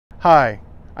Hi,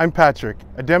 I'm Patrick,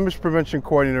 a damage prevention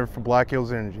coordinator for Black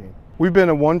Hills Energy. We've been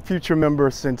a OneFuture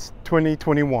member since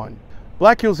 2021.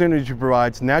 Black Hills Energy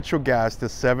provides natural gas to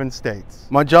 7 states.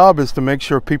 My job is to make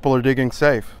sure people are digging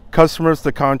safe. Customers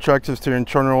to contractors to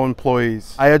internal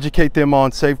employees. I educate them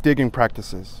on safe digging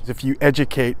practices. If you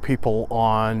educate people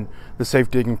on the safe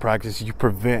digging practices, you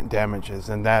prevent damages,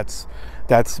 and that's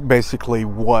basically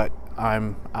what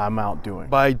I'm out doing.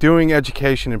 By doing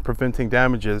education and preventing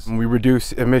damages, we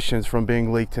reduce emissions from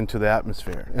being leaked into the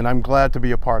atmosphere, and I'm glad to be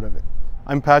a part of it.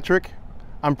 I'm Patrick.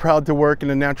 I'm proud to work in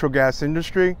the natural gas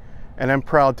industry, and I'm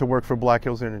proud to work for Black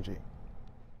Hills Energy.